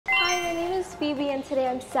Phoebe, and today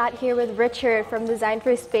I'm sat here with Richard from Design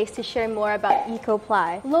for Space to share more about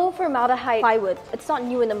Ecoply. Low-formaldehyde plywood, it's not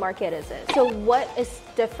new in the market, is it? So what is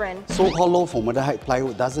different? So-called low-formaldehyde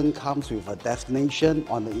plywood doesn't come with a definition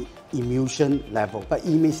on the emulsion level, but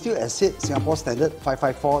it may still exceed Singapore Standard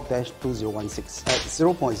 554-2016 at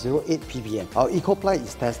 0.08 ppm. Our Ecoply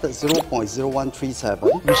is tested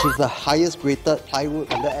 0.0137, which is the highest graded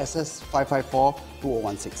plywood under SS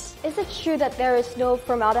 554-2016. Is it true that there is no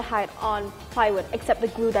formaldehyde on plywood except the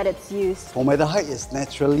glue that it's used? Formaldehyde is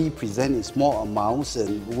naturally present in small amounts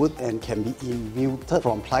in wood and can be emuted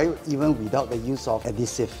from plywood even without the use of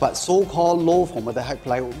adhesive. But so-called low formaldehyde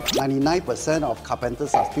plywood, 99% of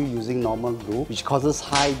carpenters are still using normal glue, which causes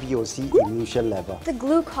high VOC emulsion level. The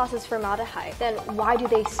glue causes formaldehyde, then why do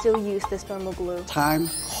they still use this normal glue? Time,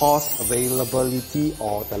 cost, availability,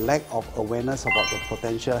 or the lack of awareness about the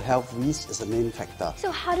potential health risks is the main factor.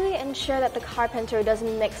 So how do we ensure that the carpenter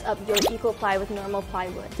doesn't mix up your Ecoply with normal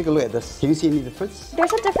plywood? Take a look at this. Can you see any difference?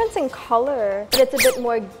 There's a difference in color. It's a bit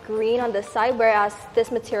more green on the side, whereas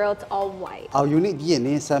this material is all white. Our unique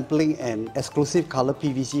DNA sampling and exclusive color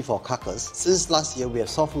PVC for carcass. Since last year, we have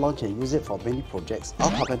soft launched and use it for many projects.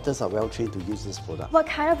 Our carpenters are well trained to use this product. What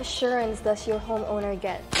kind of assurance does your homeowner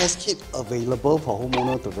get? Test kit available for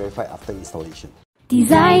homeowner to verify after installation.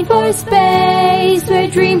 Design for space where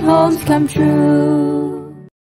dream homes come true.